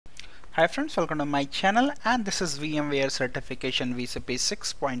Hi friends, welcome to my channel, and this is VMware certification VCP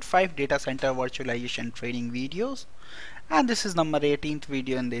 6.5 data center virtualization training videos, and this is number 18th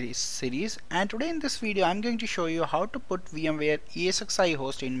video in this series. And today in this video I'm going to show you how to put VMware ESXi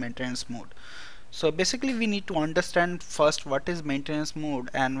host in maintenance mode. So basically we need to understand first what is maintenance mode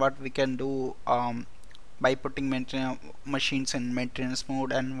and what we can do by putting machines in maintenance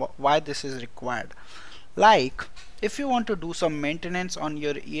mode and why this is required. Like if you want to do some maintenance on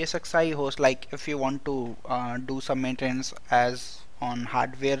your ESXi host, like if you want to do some maintenance as on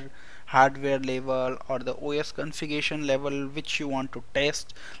hardware level or the OS configuration level which you want to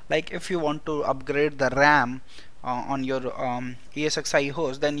test, like if you want to upgrade the RAM on your ESXi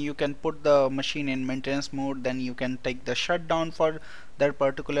host, then you can put the machine in maintenance mode, then you can take the shutdown for that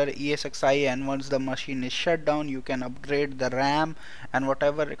particular ESXi, and once the machine is shut down you can upgrade the RAM and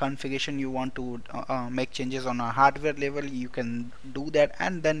whatever configuration you want to make changes on a hardware level, you can do that,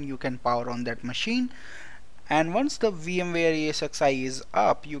 and then you can power on that machine. And once the VMware ESXi is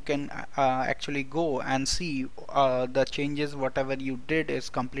up, you can actually go and see the changes whatever you did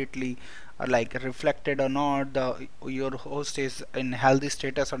is completely like reflected or not, your host is in healthy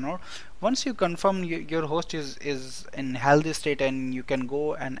status or not. Once you confirm your host is in healthy state, and you can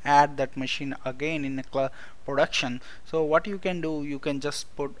go and add that machine again in a production. So what you can do, you can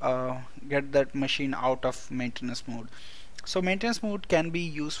just put get that machine out of maintenance mode. So maintenance mode can be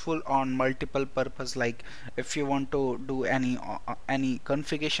useful on multiple purpose, like if you want to do any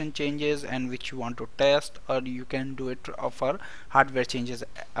configuration changes and which you want to test, or you can do it for hardware changes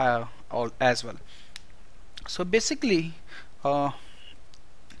all as well. So basically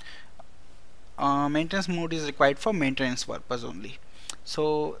maintenance mode is required for maintenance purpose only.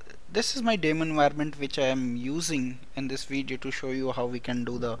 So this is my demo environment which I am using in this video to show you how we can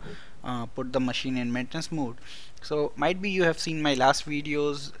do the put the machine in maintenance mode. So might be you have seen my last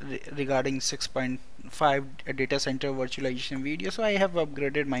videos regarding 6.5 data center virtualization video. So I have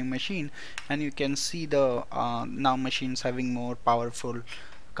upgraded my machine, and you can see the now machines having more powerful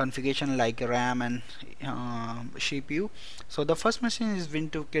configuration like RAM and CPU. So the first machine is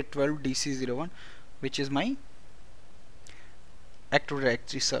Win2K12 DC01, which is my Active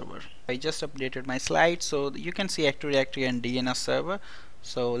Directory server. I just updated my slide, so you can see Active Directory and DNS server.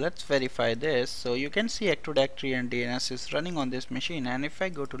 So let's verify this. So you can see Active Directory and DNS is running on this machine, and if I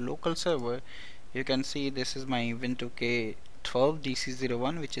go to local server, you can see this is my Win2K12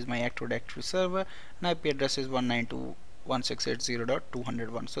 DC01, which is my Active Directory server, and IP address is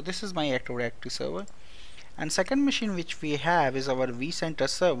 192.168.0.201. So this is my Active Directory server. And second machine which we have is our vCenter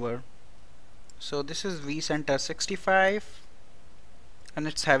server. So this is vCenter 65, and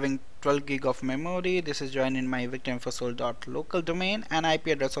it's having 12 gig of memory. This is joined in my victimfosol.local domain, and IP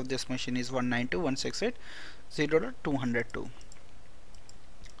address of this machine is 192.168.0.202.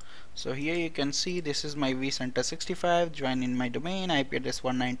 So here you can see this is my vCenter 65 joined in my domain, IP address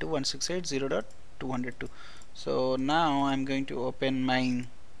 192.168.0.202. So now I'm going to open my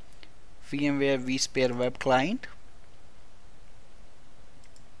VMware vSphere web client,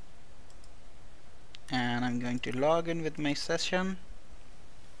 and I'm going to log in with my session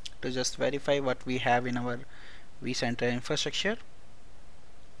to just verify what we have in our vCenter infrastructure.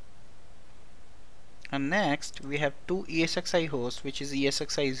 And next we have two ESXi hosts, which is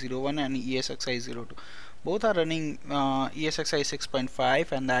ESXi01 and ESXi02. Both are running ESXi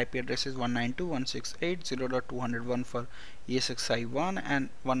 6.5, and the IP address is 192.168.0.201 for ESXi1 and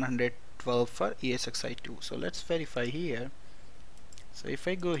 112 for ESXi2. So let's verify here. So if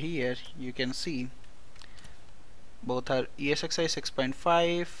I go here, you can see both are ESXi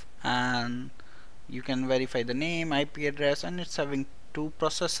 6.5, and you can verify the name, IP address, and it's having two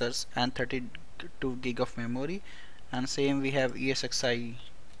processors and 32 gig of memory. And same we have ESXi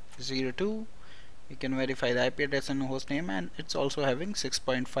 02. You can verify the IP address and host name, and it's also having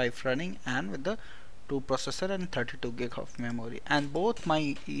 6.5 running and with the 2 processor and 32 gig of memory. And both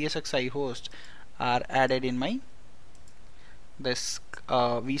my ESXi hosts are added in my this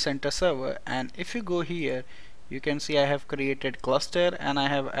vCenter server. And if you go here, you can see I have created cluster, and I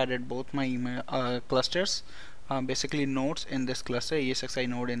have added both my clusters, basically nodes in this cluster, ESXi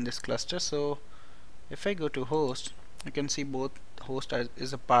node in this cluster. So if I go to host, you can see both host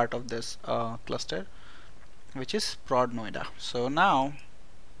is a part of this cluster, which is prod Noida. So now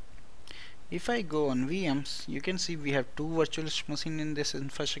if I go on VMs, you can see we have two virtual machines in this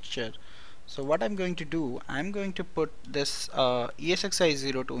infrastructure. So what I'm going to do, I'm going to put this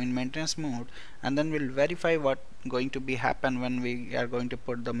ESXi02 in maintenance mode, and then we'll verify what going to be happen when we are going to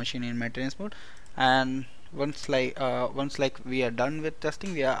put the machine in maintenance mode. And once we are done with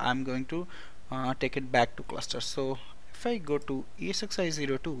testing, I'm going to take it back to cluster. So if I go to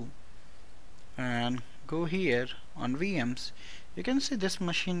ESXi02, and go here on VMs, you can see this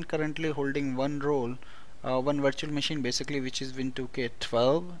machine currently holding one role, one virtual machine basically, which is Win2K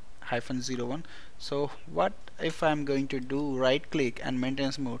 12-01. So what if I'm going to do right click and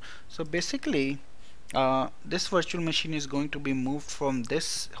maintenance mode? So basically this virtual machine is going to be moved from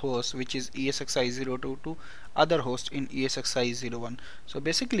this host, which is ESXi02, to other host in ESXi01. So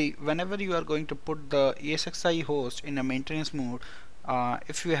basically whenever you are going to put the ESXi host in a maintenance mode,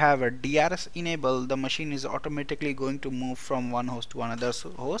 if you have a DRS enabled, the machine is automatically going to move from one host to another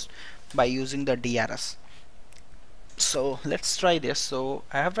host by using the DRS. So let's try this. So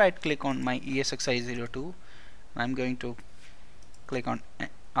I have right click on my ESXi02. I'm going to click on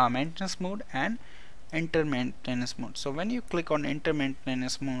maintenance mode and enter maintenance mode. So when you click on enter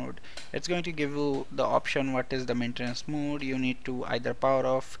maintenance mode, it's going to give you the option what is the maintenance mode. You need to either power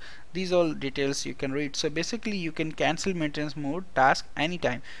off. These all details you can read. So basically you can cancel maintenance mode task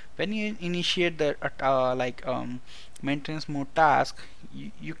anytime. When you initiate the maintenance mode task,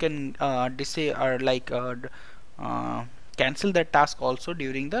 you can cancel that task also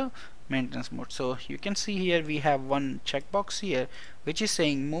during the maintenance mode. So you can see here we have one checkbox here which is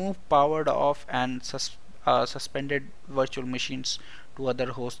saying move powered off and suspended virtual machines to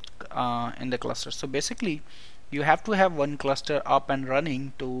other hosts in the cluster. So basically you have to have one cluster up and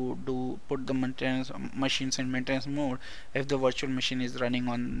running to put the maintenance machines in maintenance mode if the virtual machine is running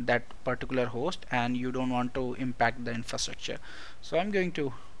on that particular host and you don't want to impact the infrastructure. So I'm going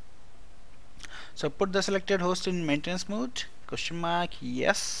to put the selected host in maintenance mode, question mark,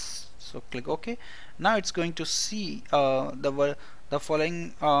 yes. So click OK. Now it's going to see the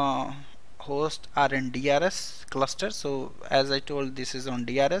following hosts are in DRS cluster. So as I told, this is on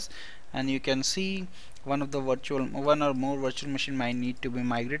DRS, and you can see one or more virtual machine might need to be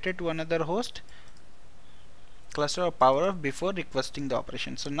migrated to another host cluster or power off before requesting the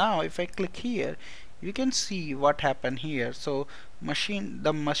operation. So now if I click here, you can see what happened here. So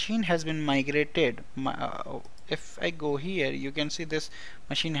the machine has been migrated. If I go here, you can see this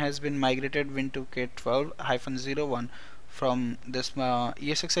machine has been migrated Win2K 12-01 from this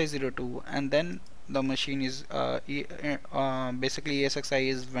ESXi02, and then the machine is basically ESXi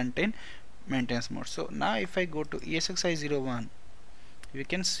is went in maintenance mode. So now if I go to ESXi01, you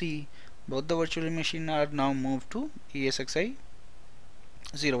can see both the virtual machine are now moved to ESXi01.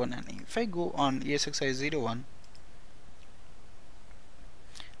 And if I go on ESXi01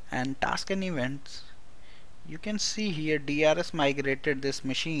 and task and events, you can see here DRS migrated this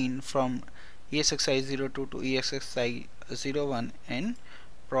machine from ESXi02 to ESXi01 in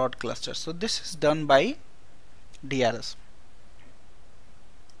prod cluster. So this is done by DRS.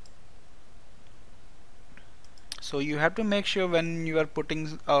 So you have to make sure when you are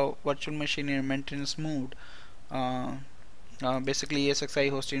putting a virtual machine in maintenance mode, basically ESXi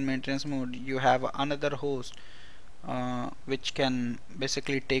host in maintenance mode, you have another host which can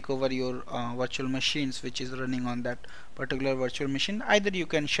basically take over your virtual machines which is running on that particular virtual machine. Either you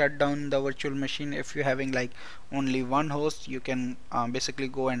can shut down the virtual machine. If you're having like only one host, you can basically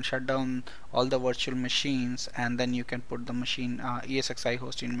go and shut down all the virtual machines, and then you can put the machine ESXi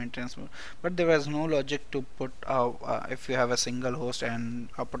host in maintenance mode. But there was no logic to put if you have a single host and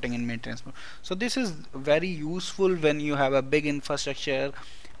putting in maintenance mode. So this is very useful when you have a big infrastructure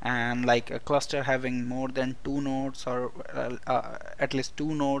and like a cluster having more than 2 nodes or at least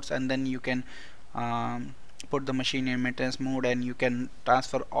 2 nodes, and then you can put the machine in maintenance mode and you can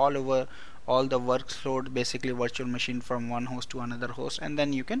transfer all over all the workload, basically virtual machine, from one host to another host, and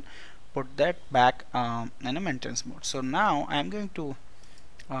then you can put that back in a maintenance mode. So now I'm going to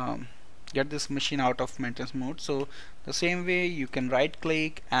get this machine out of maintenance mode. So the same way you can right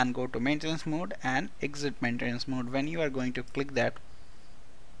click and go to maintenance mode and exit maintenance mode. When you are going to click that,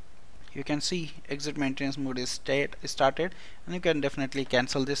 you can see exit maintenance mode is started, and you can definitely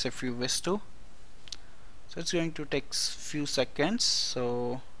cancel this if you wish to. So it's going to take few seconds,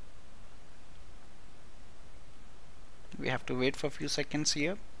 so we have to wait for a few seconds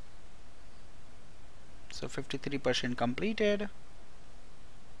here. So 53% completed.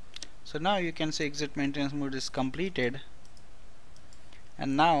 So now you can see exit maintenance mode is completed,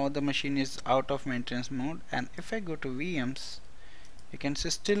 and now the machine is out of maintenance mode. And if I go to VMs, you can see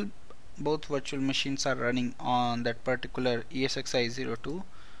still both virtual machines are running on that particular ESXi02.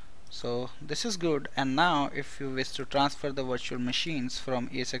 So this is good. And now if you wish to transfer the virtual machines from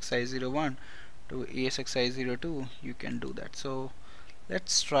ESXi01 to ESXi02, you can do that. So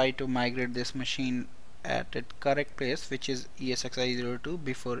let's try to migrate this machine at its correct place, which is ESXi02,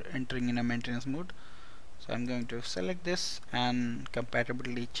 before entering in a maintenance mode. So I'm going to select this and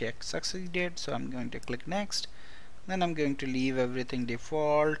compatibility check succeeded. So I'm going to click next. Then I'm going to leave everything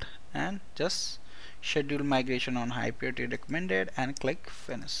default and just schedule migration on high priority recommended and click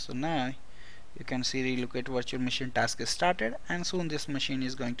finish. So now you can see relocate virtual machine task is started, and soon this machine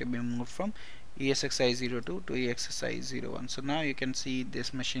is going to be moved from ESXi 02 to ESXi 01. So now you can see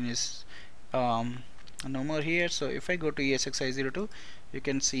this machine is no more here. So if I go to ESXi 02, you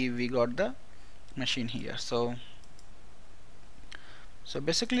can see we got the machine here. So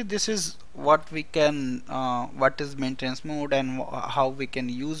basically this is what we can what is maintenance mode and how we can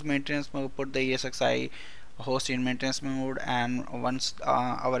use maintenance mode. Put the ESXi host in maintenance mode, and once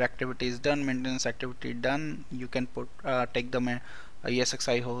our activity is done, maintenance activity done, you can put take the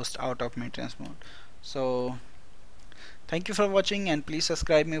ESXi host out of maintenance mode. So thank you for watching, and please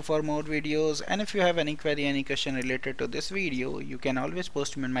subscribe me for more videos. And if you have any query, any question related to this video, you can always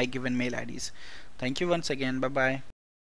post them in my given mail IDs. Thank you once again. Bye bye.